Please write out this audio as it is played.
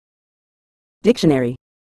Dictionary.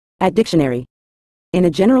 At dictionary. In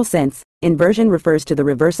a general sense, inversion refers to the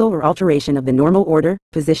reversal or alteration of the normal order,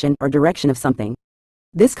 position, or direction of something.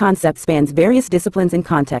 This concept spans various disciplines and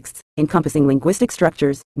contexts, encompassing linguistic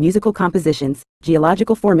structures, musical compositions,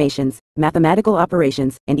 geological formations, mathematical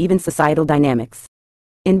operations, and even societal dynamics.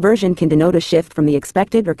 Inversion can denote a shift from the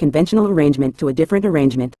expected or conventional arrangement to a different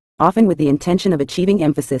arrangement, often with the intention of achieving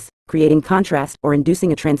emphasis, creating contrast, or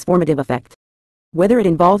inducing a transformative effect. Whether it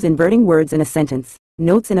involves inverting words in a sentence,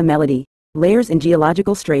 notes in a melody, layers in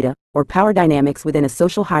geological strata, or power dynamics within a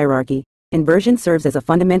social hierarchy, inversion serves as a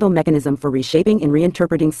fundamental mechanism for reshaping and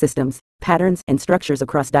reinterpreting systems, patterns, and structures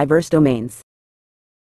across diverse domains.